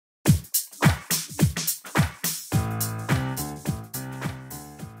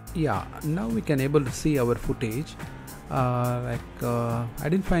Yeah, now we can able to see our footage. I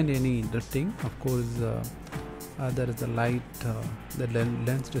didn't find any drifting. Of course, there is the light, the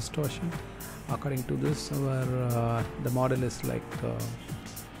lens distortion. According to this, our the model is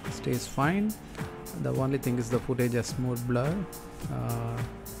stays fine. The only thing is the footage has smooth blur,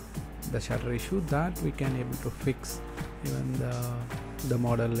 the shutter issue that we can able to fix. Even the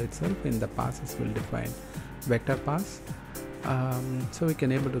model itself in the passes will define vector pass, so we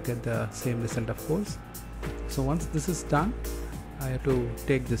can able to get the same result, of course. So once this is done, I have to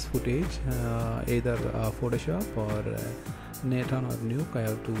take this footage, either Photoshop or Naton or Nuke. I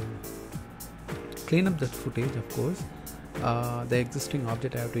have to clean up that footage, of course. The existing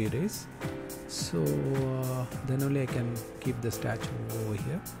object I have to erase, so then only I can keep the statue over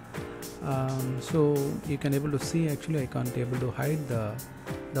here. So you can able to see, actually I can't able to hide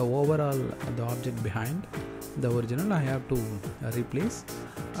the overall the object behind the original. I have to replace.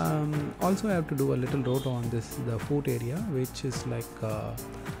 Also I have to do a little roto on the foot area, which is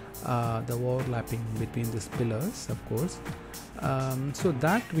the overlapping between these pillars, of course. So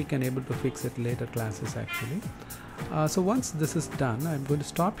that we can able to fix it later classes, actually. So once this is done, I'm going to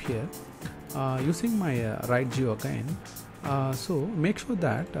stop here using my right geo again. So make sure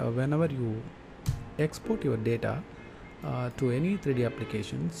that whenever you export your data to any 3D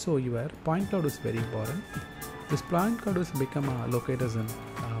application, so your point cloud is very important. This point cloud has become locators in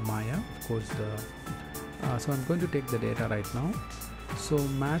Maya, of course. So I'm going to take the data right now. So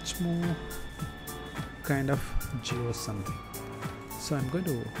match more kind of geo something. So I'm going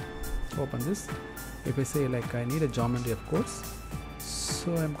to open this. If I say I need a geometry, of course,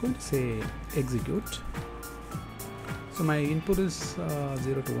 so I'm going to say execute. So my input is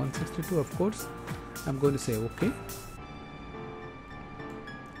 0 to 162, of course. I'm going to say OK.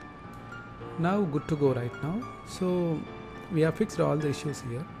 Now good to go right now. So we have fixed all the issues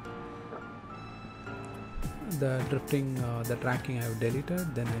here. The drifting, the tracking I have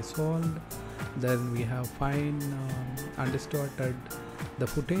deleted, then I solved. Then we have fine undistorted the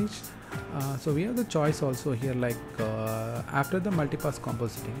footage. So we have the choice also here, after the multipass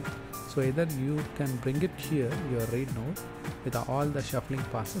compositing. So either you can bring it here, your read node, with all the shuffling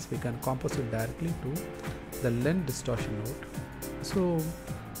passes. We can composite directly to the lens distortion node. So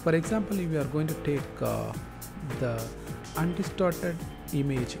for example, if we are going to take the undistorted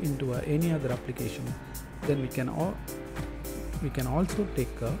image into any other application, then we can also take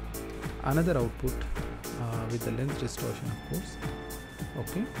another output with the lens distortion, of course.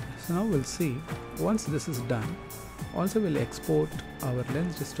 Okay, so now we'll see, once this is done, also we'll export our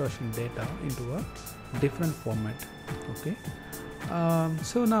lens distortion data into a different format. Okay,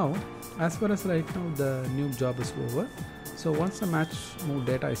 so now as far as right now the Nuke job is over. So once the match move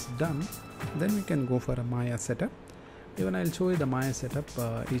data is done, then we can go for a Maya setup. Even I'll show you the Maya setup,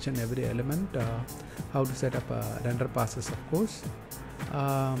 each and every element, how to set up render passes, of course.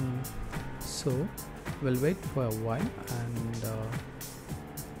 So we'll wait for a while, and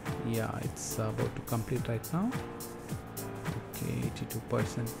yeah, it's about to complete right now. Okay,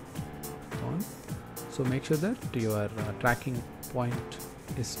 82% on. So make sure that your tracking point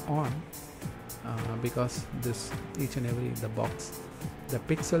is on, because this each and every the box, the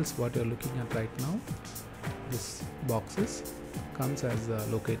pixels what you're looking at right now, this boxes comes as a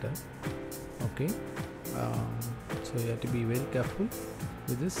locator. Okay, so you have to be very careful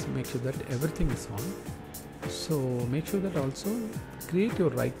with this. Make sure that everything is on. So make sure that also create your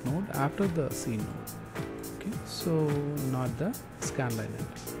right node after the C node. Okay, so not the scanline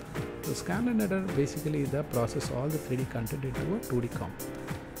editor. So scanline editor basically the process all the 3D content into a 2D comp.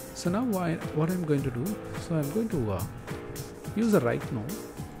 So now what I'm going to do, so I'm going to use the right node.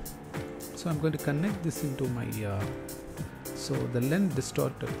 So I'm going to connect this into my so the lens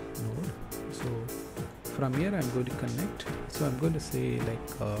distorted node. So from here I'm going to connect. So I'm going to say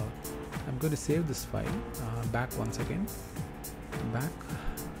I'm going to save this file back once again, back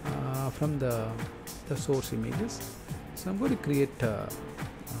from the source images. So I'm going to create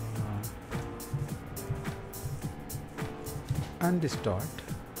undistort.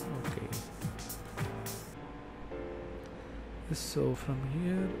 Okay, so from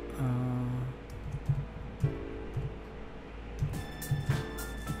here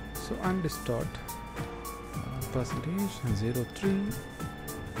so undistort percentage 03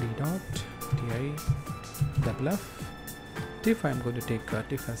 d dot ti double f TIFF. I'm going to take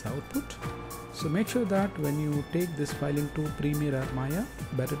TIFF as output. So make sure that when you take this file into Premiere or Maya,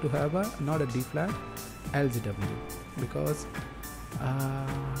 better to have not a D flag, LZW, because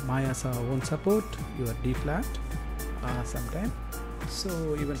Maya won't support your D flat sometime.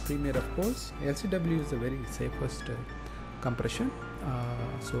 So even Premiere, of course, LCW is the very safest compression.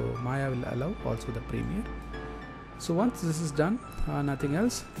 So Maya will allow also the Premiere. So once this is done, nothing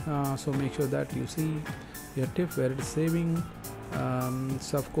else. So make sure that you see your TIFF where it is saving.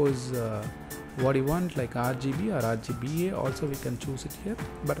 So of course what you want, like RGB or RGBA, also we can choose it here,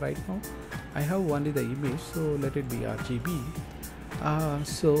 but right now I have only the image, so let it be RGB.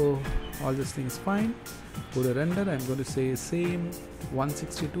 So all this thing is fine. Go to render. I'm going to say same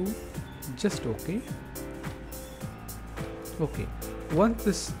 162, just okay. Okay, once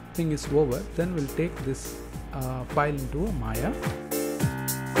this thing is over, then we'll take this file into a Maya.